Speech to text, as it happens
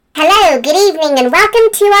Hello, good evening, and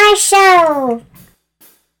welcome to our show.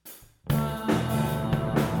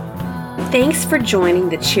 Thanks for joining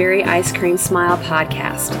the Cherry Ice Cream Smile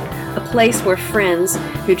podcast, a place where friends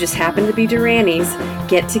who just happen to be Duranys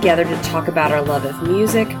get together to talk about our love of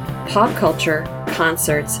music, pop culture,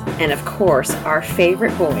 concerts, and of course, our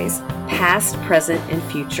favorite boys, past, present, and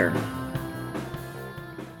future.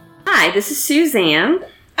 Hi, this is Suzanne.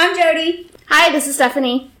 I'm Jody. Hi, this is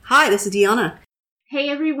Stephanie. Hi, this is Deanna. Hey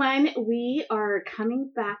everyone, we are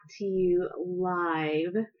coming back to you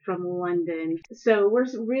live from London. So we're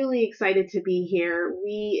really excited to be here.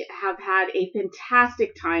 We have had a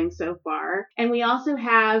fantastic time so far. And we also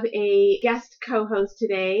have a guest co-host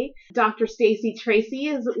today. Dr. Stacy Tracy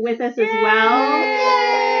is with us as well.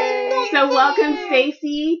 Yay! So welcome,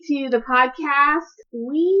 Stacy, to the podcast.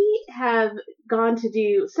 We have gone to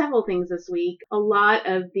do several things this week, a lot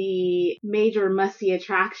of the major must-see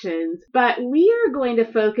attractions, but we are going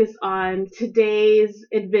to focus on today's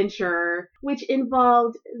adventure, which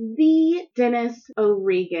involved the Dennis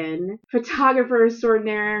O'Regan, photographer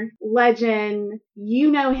extraordinaire, legend.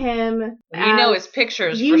 You know him. You know his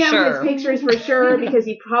pictures for sure. You know his pictures for sure because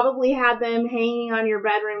you probably had them hanging on your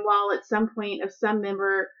bedroom wall at some point of some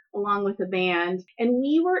member along with the band. And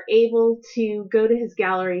we were able to go to his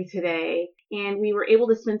gallery today, and we were able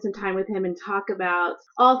to spend some time with him and talk about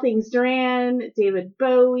all things Duran, David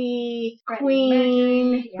Bowie,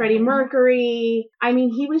 Queen, Freddie Mercury. I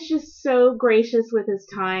mean, he was just so gracious with his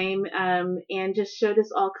time, and just showed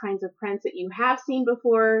us all kinds of prints that you have seen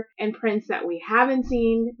before and prints that we haven't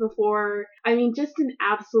seen before. I mean, just an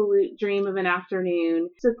absolute dream of an afternoon.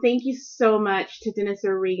 So thank you so much to Dennis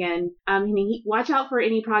O'Regan. Watch out for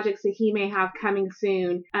any projects that he may have coming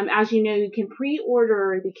soon. As you know, you can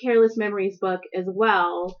pre-order the Careless Memories book as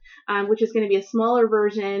well, which is going to be a smaller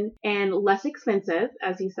version and less expensive,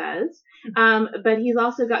 as he says. But he's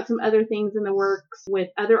also got some other things in the works with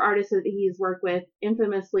other artists that he's worked with,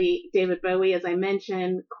 infamously David Bowie, as I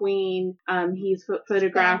mentioned, Queen. He's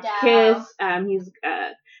photographed Kiss. He's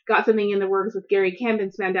got something in the works with Gary Kemp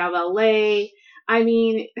and Spandau Ballet. I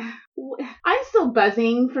mean, I'm still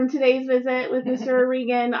buzzing from today's visit with Mr.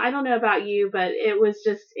 O'Regan. I don't know about you, but it was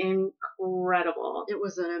just incredible. It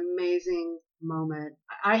was an amazing moment.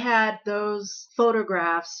 I had those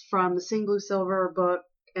photographs from the Sing Blue Silver book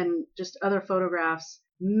and just other photographs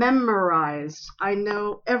memorized. I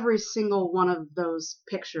know every single one of those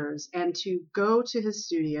pictures, and to go to his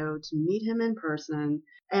studio to meet him in person,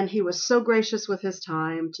 and he was so gracious with his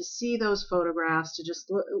time to see those photographs, to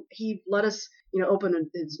just he let us open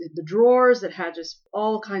the drawers that had just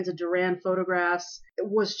all kinds of Duran photographs. It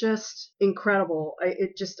was just incredible.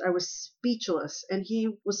 I was speechless. And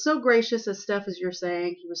he was so gracious, as Steph, as you're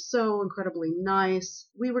saying. He was so incredibly nice.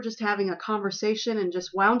 We were just having a conversation and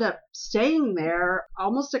just wound up staying there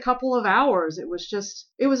almost a couple of hours. It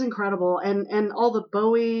was incredible. And all the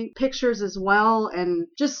Bowie pictures as well. And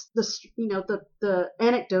just the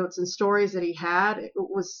anecdotes and stories that he had.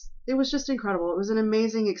 It was just incredible. It was an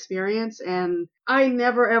amazing experience, and I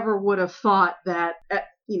never ever would have thought that at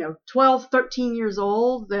 12, 13 years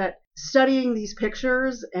old, that studying these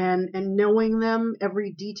pictures and knowing them,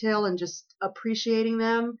 every detail, and just appreciating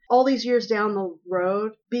them, all these years down the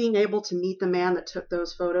road, being able to meet the man that took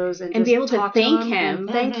those photos and just be able to talk thank to him.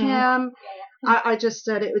 Thank him. I just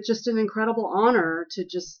said it was just an incredible honor to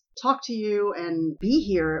just talk to you and be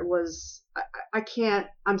here. It was,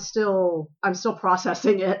 I'm still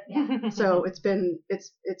processing it. So it's been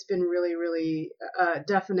really, really a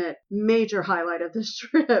definite major highlight of this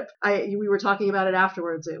trip. We were talking about it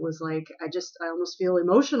afterwards. It was like, I almost feel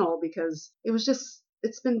emotional because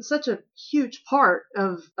it's been such a huge part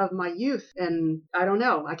of my youth, and I don't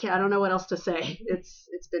know. I don't know what else to say. It's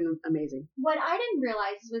been amazing. What I didn't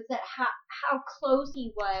realize was that how close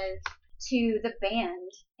he was to the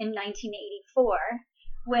band in 1984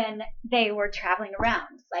 when they were traveling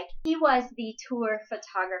around. Like, he was the tour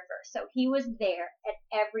photographer, so he was there at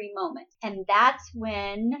every moment. And that's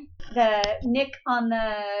when the Nick on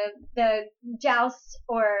the Joust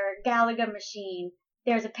or Galaga machine,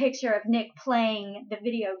 there's a picture of Nick playing the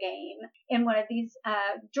video game in one of these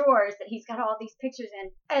drawers that he's got all these pictures in.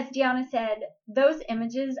 As Deanna said, those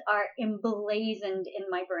images are emblazoned in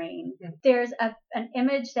my brain. Yeah. There's an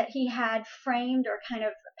image that he had framed or kind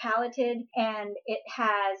of paletted, and it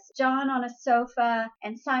has John on a sofa,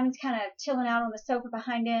 and Simon's kind of chilling out on the sofa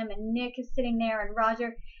behind him, and Nick is sitting there, and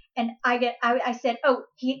Roger. And I said, oh,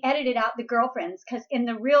 he edited out the girlfriends, because in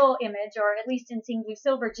the real image, or at least in Sing Blue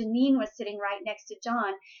Silver, Janine was sitting right next to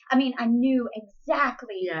John. I mean, I knew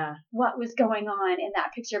exactly what was going on in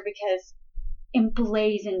that picture because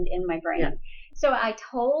emblazoned in my brain. Yeah. So I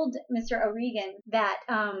told Mr. O'Regan that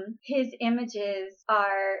his images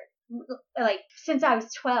are like, since I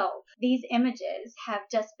was 12, these images have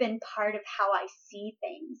just been part of how I see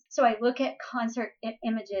things. So I look at concert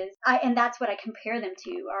images, and that's what I compare them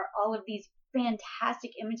to, are all of these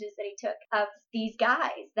fantastic images that he took of these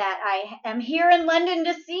guys that I am here in London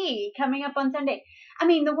to see coming up on Sunday. I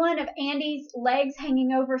mean, the one of Andy's legs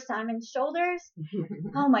hanging over Simon's shoulders.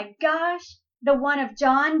 Oh my gosh. The one of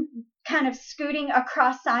John kind of scooting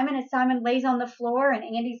across Simon as Simon lays on the floor and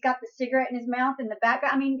Andy's got the cigarette in his mouth in the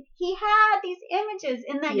background. I mean, he had these images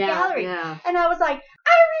in that gallery. Yeah. And I was like,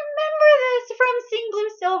 I remember this from Sing Blue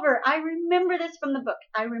Silver. I remember this from the book.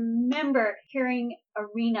 I remember hearing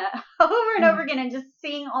Arena over and over again and just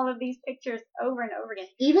seeing all of these pictures over and over again.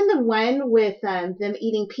 Even the one with them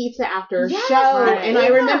eating pizza after a Yes, show. right. And I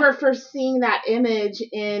remember first seeing that image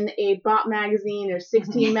in a Bop magazine or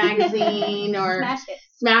 16 magazine or Smash Hits.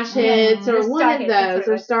 Smash Hits Or or Star one of Hits, that's those what it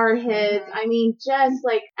or was. Star Hits. I mean, just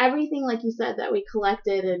like everything, like you said, that we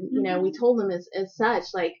collected and, you know, we told him as such.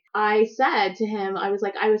 Like I said to him, I was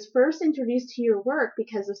like, I was first introduced to your work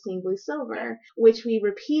because of Sing Blue Silver, which we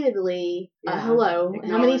repeatedly, hello,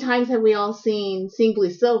 how many times have we all seen Sing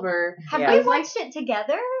Blue Silver? Have Yeah. we watched it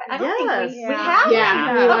together? I don't think we have.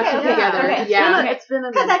 Yeah, we watched it together. Okay. Yeah. It's been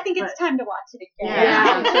a Because I minute, think it's time to watch it again.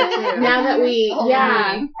 Yeah. Now that we, Oh,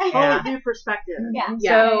 yeah. whole new perspective.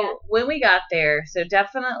 Yeah. So when we got there, so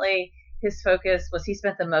definitely his focus was he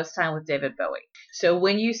spent the most time with David Bowie. So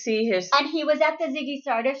when you see his And he was at the Ziggy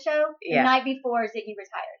Stardust show the night before Ziggy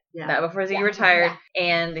retired. not before he retired,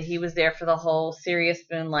 and he was there for the whole Sirius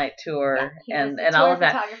Moonlight tour and all of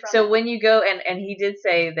that. So when you go and he did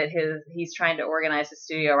say that he's trying to organize the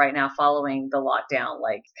studio right now following the lockdown,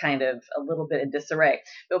 like kind of a little bit in disarray.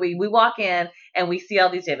 But we walk in and we see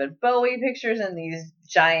all these David Bowie pictures and these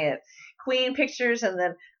giant Queen pictures, and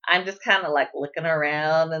then I'm just kind of like looking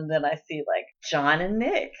around, and then I see like John and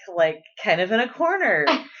Nick like kind of in a corner,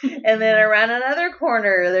 and then around another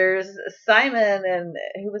corner there's Simon and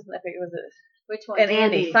who was in that picture? Was it? Which one? And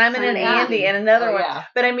Andy. Simon and Andy and another one.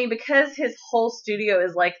 But I mean, because his whole studio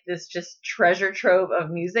is like this just treasure trove of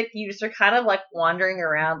music, you just are kind of like wandering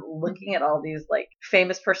around looking at all these like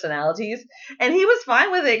famous personalities. And he was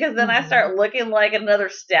fine with it because then I start looking like another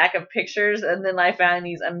stack of pictures, and then I found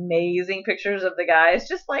these amazing pictures of the guys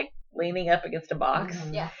just like leaning up against a box.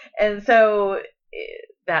 Yeah. And so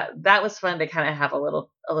that was fun to kind of have a little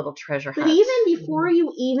treasure hunt. But even before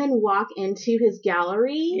you even walk into his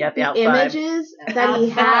gallery, the outside. Images that he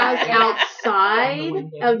has outside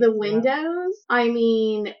of the windows, I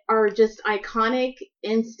mean, are just iconic,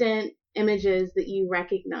 instant images that you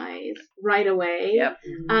recognize right away. Yep.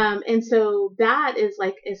 And so that is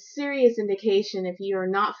like a serious indication, if you are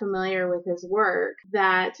not familiar with his work,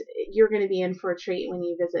 that you're going to be in for a treat when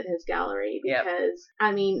you visit his gallery. Because,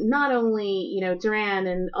 I mean, not only, you know, Duran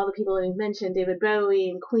and all the people that we've mentioned, David Bowie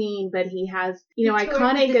and Queen, but he has, you know,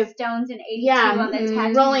 iconic of Stones in 82 on the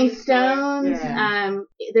tattoo. Rolling Stones. Yeah.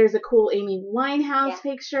 There's a cool Amy Winehouse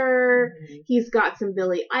picture. He's got some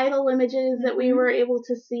Billy Idol images that we were able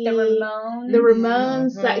to see. The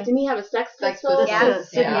Ramones. Didn't he have a Sex Pistols?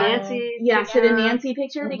 Sid and Nancy. Yeah, Sid and Nancy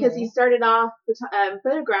picture because he started off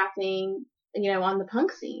photographing, you know, on the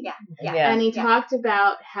punk scene. And he talked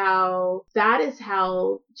about how that is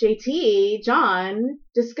how John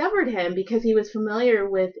discovered him, because he was familiar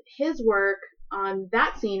with his work on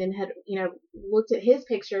that scene and had, you know, looked at his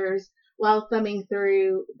pictures while thumbing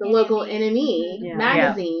through the local NME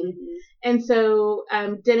magazine. And so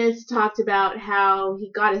Dennis talked about how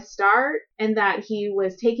he got his start and that he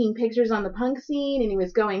was taking pictures on the punk scene and he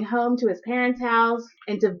was going home to his parents' house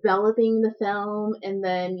and developing the film and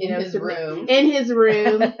then, you know, in his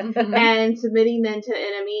room and submitting them to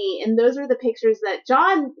NME. And those were the pictures that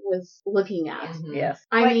John was looking at. Yes.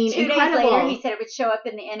 I mean, 2 incredible. days later, he said it would show up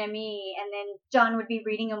in the NME, and then John would be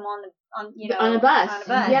reading them on a bus.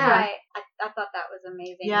 Yeah. Right. I thought that was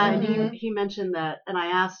amazing. Yeah, and he mentioned that, and I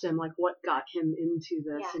asked him like what got him into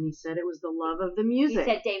this, and he said it was the love of the music.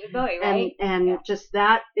 He said David Bowie, right? And just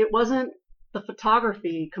that, it wasn't the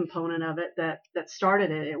photography component of it that started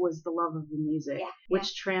it. It was the love of the music,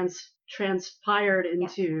 which transpired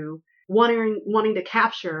into wanting to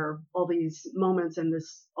capture all these moments and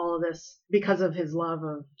all of this because of his love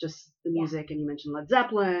of just the music. And you mentioned Led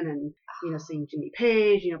Zeppelin and, you know, seeing Jimmy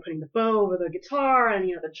Page, you know, putting the bow over the guitar and,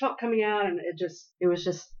 you know, the chop coming out. And it was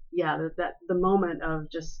just that the moment of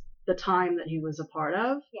just the time that he was a part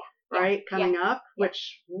of. Right, coming up,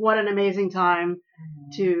 which what an amazing time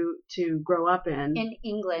to grow up in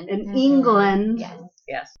England. In England,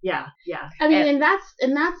 Yes. Yeah. I mean, and that's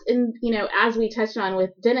as we touched on with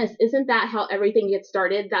Dennis, isn't that how everything gets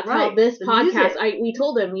started? That's how Right. this The podcast. music. We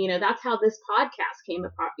told him, that's how this podcast came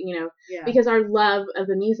apart. Yeah. Because our love of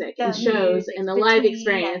the music and The shows music and the live between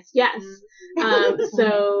experience. us. Yes.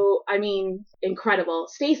 So I mean, incredible.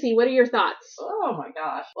 Stacy, what are your thoughts? Oh my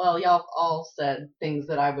gosh. Well, y'all all said things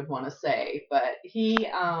that I would want to say, but he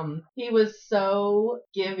was so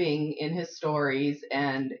giving in his stories,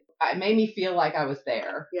 and it made me feel like I was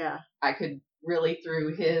there. Yeah. I could really,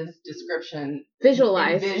 through his description,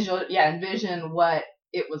 Visualize. envision what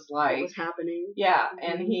it was like. What was happening? Yeah, Mhm.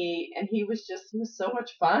 and he was so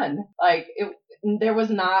much fun. Like there was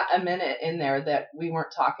not a minute in there that we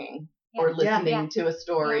weren't talking or Yeah. listening to a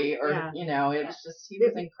story, or Yeah. it was just he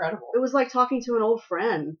was incredible. It was like talking to an old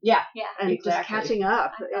friend Yeah, and exactly. just catching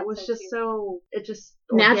up. I It thought was so, just too. it just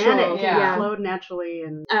Natural, organic. yeah. It flowed naturally,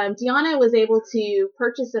 and Deanna was able to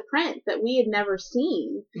purchase a print that we had never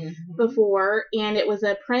seen Mhm. before, and it was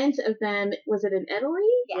a print of them. Was it in Italy?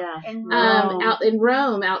 Yeah. And Rome. Out in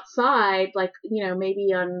Rome, outside, like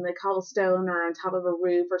maybe on the cobblestone or on top of a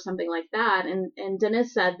roof or something like that. And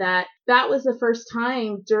Dennis said that was the first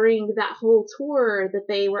time during that whole tour that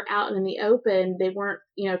they were out in the open. They weren't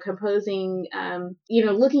composing,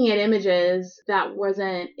 looking at images that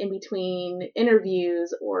wasn't in between interviews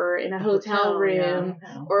or in a hotel room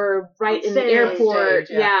Yeah. or right On in the stage. airport.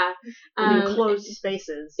 Stage, yeah. in enclosed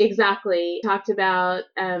spaces. Exactly. Talked about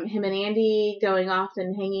him and Andy going off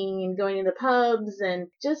and hanging and going to the pubs, and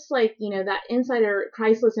just like that insider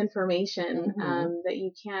priceless information that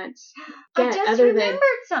you can't I get just other remembered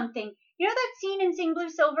than something. You know that scene in Sing Blue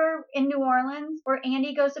Silver in New Orleans where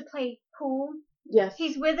Andy goes to play pool? yes,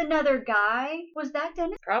 He's with another guy. Was that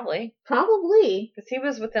Dennis? Probably. probably. Because he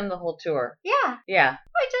was with them the whole tour. Yeah. Yeah.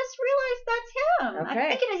 I just realized that's him.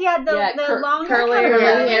 Okay. I'm thinking he had the long curly hair.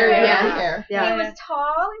 hair, hair. Yeah. He was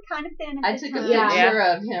tall and kind of thin I at the took a time. picture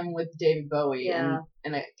of him with David Bowie, Yeah.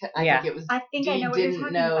 and I Yeah. think it was. I think I Dee know what you're didn't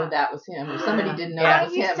talking know about. that was him, or somebody Yeah. didn't know Yeah. that I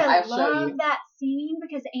was used him. to I'll show love you. that scene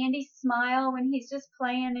because Andy's smile when he's just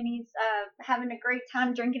playing and he's having a great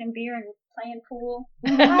time drinking a beer and playing pool.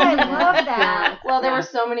 I love that. Well, there were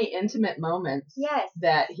so many intimate moments Yes.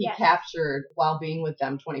 that he Yes. captured while being with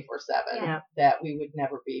them 24/7 Yeah. that we would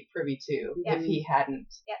never be privy to Yeah. if he hadn't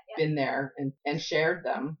Yeah. been there and shared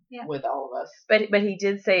them Yeah. with all of us. But he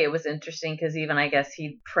did say it was interesting because even I guess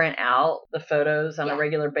he'd print out the photos on a Yeah.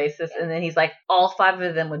 regular basis, Yeah. and then he's like, all 5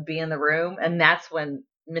 of them would be in the room, and that's when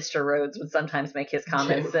Mr. Rhodes would sometimes make his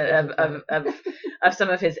comments of some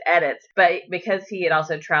of his edits. But because he had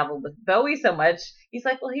also traveled with Bowie so much, he's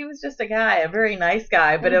like, well, he was just a guy, a very nice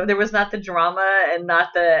guy, but there was not the drama and not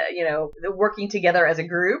the working together as a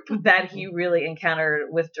group that he really encountered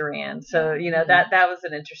with Duran. So that was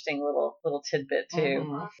an interesting little tidbit too.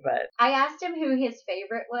 Mhm. But I asked him who his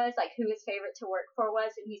favorite was, like who his favorite to work for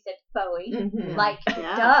was, and he said Bowie. Mhm. Like,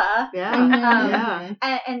 Yeah. duh. Yeah. Mhm.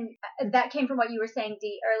 Yeah. And that came from what you were saying,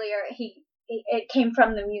 Dee, earlier. It came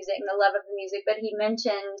from the music and the love of the music, but he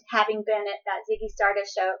mentioned having been at that Ziggy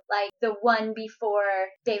Stardust show, like the one before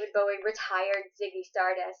David Bowie retired Ziggy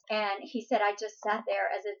Stardust. And he said, I just sat there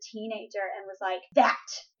as a teenager and was like, that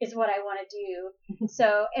is what I want to do.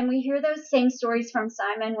 So, and we hear those same stories from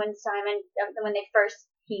Simon when Simon first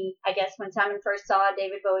saw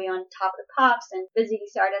David Bowie on Top of the Pops and the Ziggy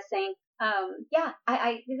Stardust saying,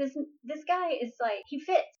 this guy is like, he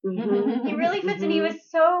fits. Mhm. He really fits, and he was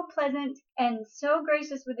so pleasant and so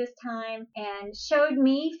gracious with his time, and showed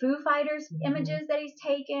me Foo Fighters images that he's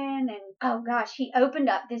taken, and oh gosh, he opened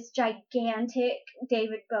up this gigantic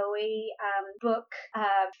David Bowie book,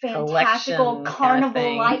 fantastical Collection kind of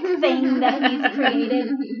carnival-like thing that he's created.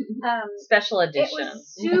 special edition. It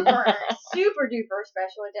was super, super duper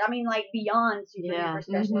special edition. I mean, like beyond super Yeah. duper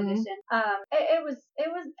special Mhm. edition. It was.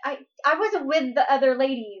 I wasn't with the other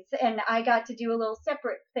ladies, and I got to do a little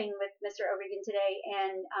separate thing with Mr. O'Regan today,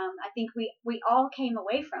 and I think we all came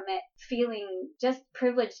away from it feeling just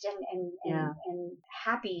privileged and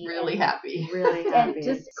happy. Really and, happy. Really And happy.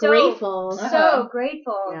 just Grateful. so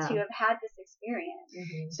grateful Yeah. to have had this experience.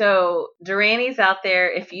 Mhm. So, Durani's out there.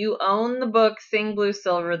 If you own the book Sing Blue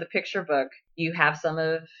Silver, the picture book, you have some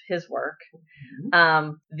of his work.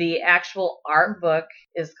 The actual art book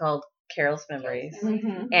is called Carol's Memories,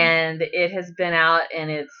 Mhm. and it has been out in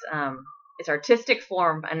its artistic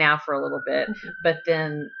form now for a little bit. But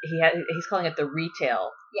then he's calling it the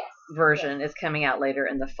retail Yes. version is coming out later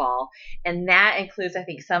in the fall, and that includes, I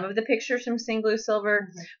think, some of the pictures from Sing Blue Silver.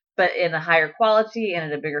 but in a higher quality and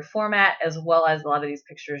in a bigger format, as well as a lot of these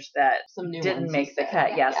pictures that Some new didn't ones make you the said. cut.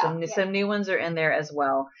 Yeah, Yeah. some new ones are in there as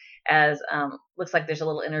well. As looks like there's a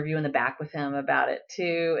little interview in the back with him about it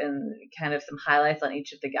too, and kind of some highlights on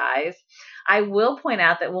each of the guys. I will point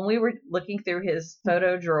out that when we were looking through his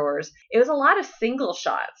photo drawers, it was a lot of single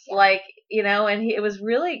shots, like, you know, and it was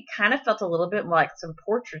really kind of felt a little bit more like some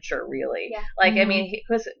portraiture, really. Yeah. Like, I mean, it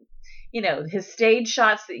was, you know, his stage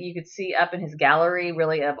shots that you could see up in his gallery,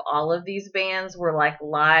 really, of all of these bands were like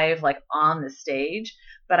live, like on the stage.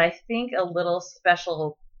 But I think a little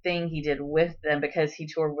special thing he did with them, because he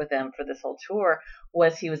toured with them for this whole tour,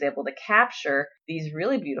 was he was able to capture these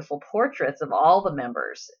really beautiful portraits of all the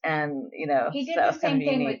members. And, you know, He did so the it's kind same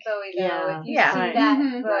of thing unique. with Bowie, though. Yeah. If you Yeah. see Right. that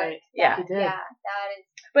Mhm. book, Right. Yeah. He did. yeah, that is.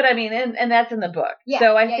 But I mean, and that's in the book. Yeah,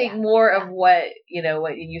 So I yeah, think yeah. more Yeah. of what, you know,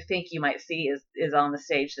 what you think you might see is on the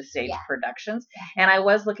stage Yeah. productions. And I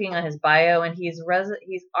was looking on his bio, and he's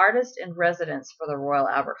artist in residence for the Royal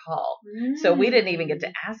Albert Hall. So we didn't even get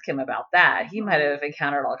to ask him about that. He might have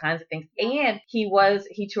encountered all kinds of things. And he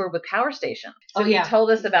toured with Power Station. So Oh, yeah. he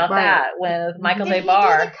told us about Right. that with Michael Did J. he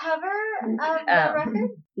Barr. do the cover of the record?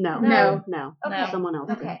 No. No. Okay. Someone else.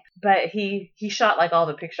 did. Okay. But he shot like all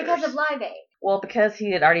the pictures. Because of Live Aid. Well, because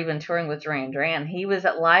he had already been touring with Duran Duran. He was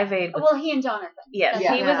at Live Aid with Well, he and Jonathan. Yes, That's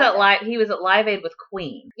he what was I at said. He was at Live Aid with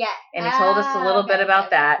Queen, Yeah. and he told us a little bit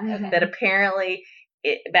about that. Okay. That apparently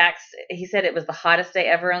he said it was the hottest day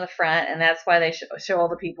ever in the front, and that's why they show all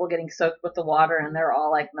the people getting soaked with the water, and they're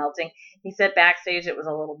all like melting. He said backstage it was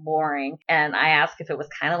a little boring, and I asked if it was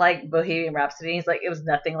kind of like Bohemian Rhapsody. He's like, it was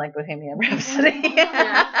nothing like Bohemian Rhapsody.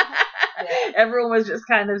 Everyone was just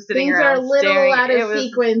kind of sitting Things are around a little staring. out It of was-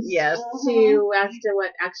 sequence Yes. to as to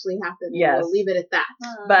what actually happened. Yes. We'll leave it at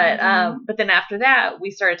that. But then after that,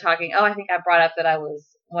 we started talking. Oh, I think I brought up that I was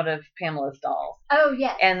one of Pamela's dolls. Oh,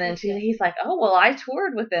 yes. And then he's like, oh, well, I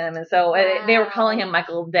toured with them. And so they were calling him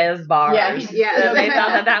Michael Des Barres. Yeah. Yeah. So they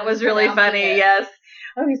thought that was really Pronouncing funny. it. Yes.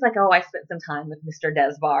 Oh, he's like, oh, I spent some time with Mr.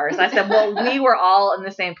 Des Barres. I said, well, we were all in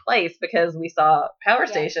the same place because we saw Power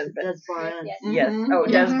Yes. Station. But That's Brian. Yes. yes. Mhm. Oh,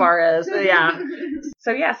 Des Mhm. Barres. Yeah.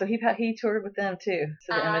 So he toured with them too.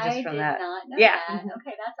 So the images I from did that. not know Yeah. that.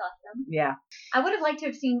 Okay, that's awesome. Yeah. I would have liked to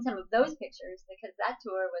have seen some of those pictures because that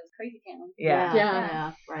tour was crazy town. Yeah.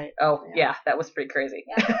 Yeah. Right. Oh, yeah. That was pretty crazy.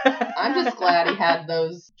 I'm just glad he had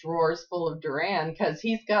those drawers full of Duran, because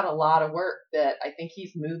he's got a lot of work that I think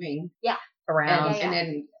he's moving Around. and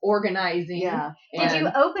then organizing. Yeah. Did you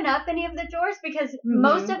And- open up any of the drawers? Because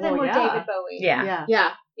most of them Well, were yeah. David Bowie. Yeah. Yeah.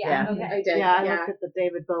 Yeah. Yeah. Yeah. Okay. I did. Yeah, I looked at the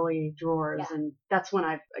David Bowie drawers, Yeah. and that's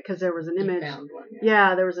when because there was an You image. found one,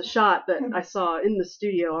 Yeah, there was a shot that I saw in the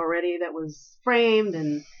studio already that was framed,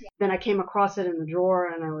 and then I came across it in the drawer,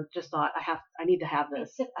 and I just thought, I need to have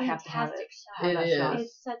this. It's a I have to have it. fantastic shot. Have It that is. shot.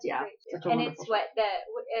 It's such Yeah, a great such shoot. a And wonderful it's what the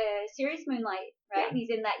Sirius Moonlight, right? Yeah. He's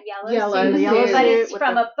in that yellow Yellow suit, the yellow but suit it's with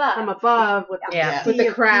from the- above. From above with the Yeah. sea With the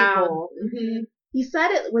of crowd. people. Mm-hmm. He said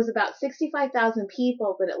it was about 65,000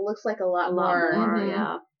 people, but it looks like a lot A lot more. more, Mhm.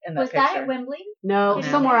 yeah. In Was that that picture. at Wembley? No, No.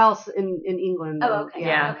 somewhere else in England. Oh, okay.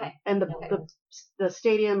 Yeah. Okay. And Okay. the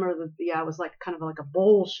stadium or it was like kind of like a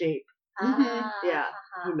bowl shape. Ah, Yeah,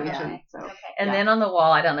 uh-huh. you mentioned. Okay. So Okay. And Yeah. then on the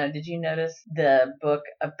wall, I don't know, did you notice the book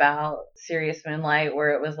about Sirius Moonlight where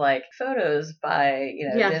it was like photos by,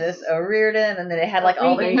 Yes. Dennis O'Riordan, and then it had like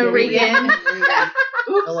all the O'Regan.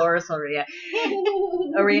 Dolores O'Riordan.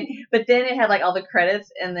 O'Riordan. But then it had like all the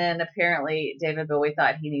credits, and then apparently David Bowie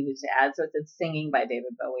thought he needed to add, so it said singing by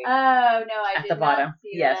David Bowie Oh, no, I at did the bottom. not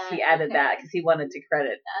see Yes, that. he added Okay. that because he wanted to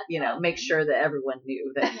credit, That's awesome. make sure that everyone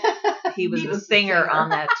knew that he was He the was the singer singer. on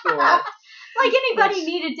that tour. Like anybody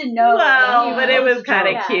needed to know. Well, that but he it was kind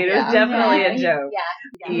of Yeah. cute. It was Yeah. definitely a he- joke.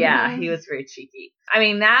 Yeah. Yeah, he was very cheeky. I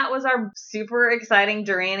mean, that was our super exciting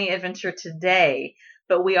Durrani adventure today.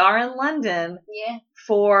 But we are in London Yeah.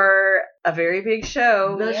 for a very big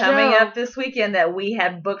show The coming show. up this weekend that we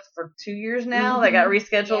had booked for 2 years now. That got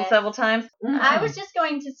rescheduled Yes. several times. I was just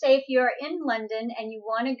going to say, if you're in London and you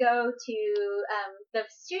want to go to the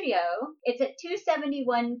studio, it's at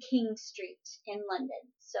 271 King Street in London.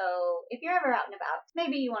 So if you're ever out and about,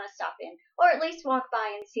 maybe you want to stop in, or at least walk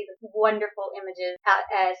by and see the wonderful images,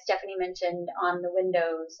 as Stephanie mentioned, on the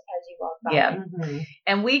windows as you walk by. Yeah. Mm-hmm.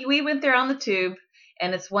 And we went there on the tube,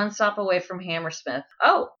 and it's one stop away from Hammersmith.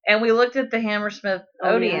 Oh, and we looked at the Hammersmith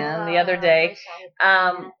Oh, Odeon yeah. the other I day. wish I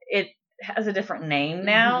had done It has a different name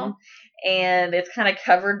now, and it's kind of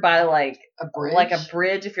covered by like A bridge. a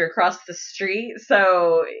bridge if you're across the street.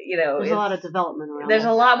 So there's it's, a lot of development around. there's it.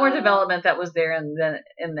 a lot more development that was there in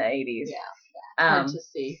the 80s. Yeah. Hard to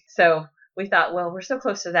see. So we thought, well, we're so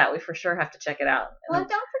close to that, we for sure have to check it out. Well, don't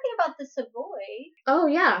forget about the Savoy. Oh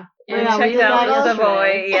yeah. We Yeah, we checked did out that the Savoy.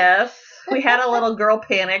 yesterday. Yes, we had a little girl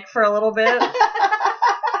panic for a little bit.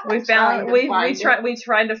 We Trying found to we find tried we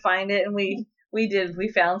tried to find it, and we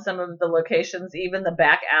found some of the locations, even the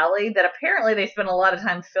back alley that apparently they spent a lot of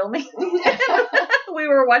time filming. We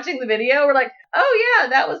were watching the video. We're like, oh yeah,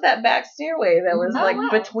 that was that back stairway that was Oh, like wow.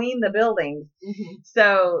 between the buildings.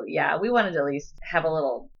 So yeah, we wanted to at least have a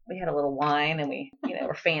little. We had a little wine, and we,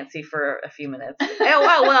 were fancy for a few minutes.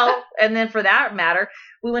 Well, and then for that matter,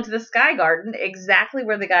 we went to the Sky Garden, exactly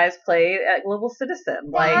where the guys played at Global Citizen,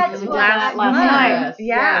 That's what last I- month. Yes,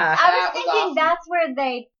 Yeah. yes. I That was was thinking awesome. that's where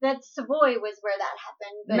that Savoy was where that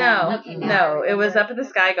happened. But No, okay, now I it was remember. up at the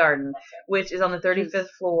Sky Garden, which is on the 35th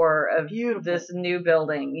floor of Beautiful. this new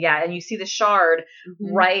building. Yeah, and you see the Shard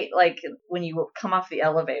right, like when you come off the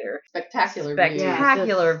elevator. Spectacular view.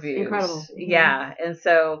 Spectacular it's views. incredible. Yeah, and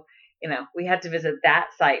so we had to visit that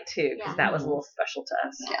site too, because Yeah. that was a little special to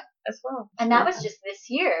us as well. And that was just this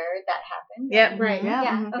year that happened. Yep. Right.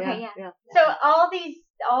 Yeah. Okay. Yeah. So all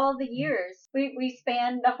the years we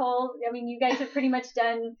spanned the whole. I mean, you guys have pretty much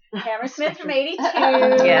done Hammersmith from '82.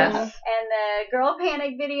 Yes. And the Girl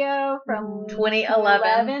Panic video from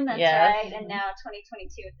 2011. That's Yes. right. And now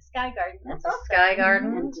 2022 at the Sky Garden. That's The awesome. Sky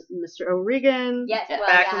Garden. And Mr. O'Regan. Yes. Well,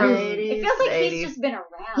 Back yeah. from It feels like the he's 80s. just been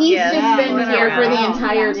around. He's Yeah, just been been here for the around.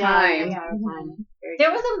 entire Yeah, time. the entire time. Very There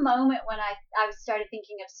good. was a moment when I started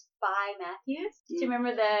thinking of Spy Matthews. Do you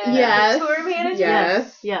remember the Yes. tour manager?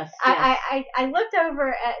 Yes. Yes. I looked over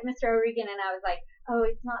at Mr. O'Regan and I was like, oh,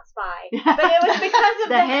 it's not Spy. But it was because of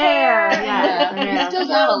The the hair, hair. yeah, and the the, hair. He still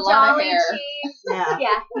the got a little lot of jolly hair. cheeks. Yeah. Yeah,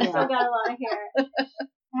 he Yeah. still got a lot of hair.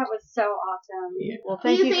 That was so awesome. Well,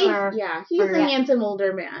 thank you, Claire. He's for- a handsome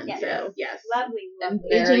older man. Yes. So yes, Lovely, And lovely.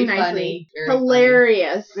 very aging funny, nicely, very funny.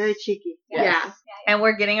 hilarious. Very cheeky. Yeah. And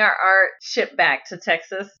we're getting our art shipped back to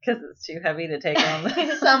Texas because it's too heavy to take on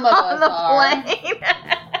the, Some of on us the are. plane.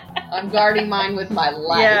 I'm guarding mine with my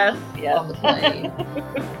life Yes. on the plane.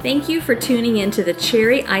 Thank you for tuning in to the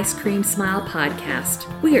Cherry Ice Cream Smile podcast.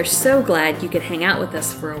 We are so glad you could hang out with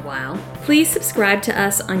us for a while. Please subscribe to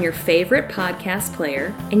us on your favorite podcast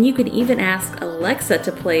player, and you can even ask Alexa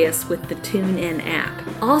to play us with the TuneIn app.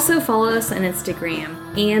 Also follow us on Instagram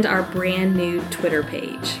and our brand new Twitter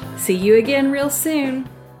page. See you again real soon.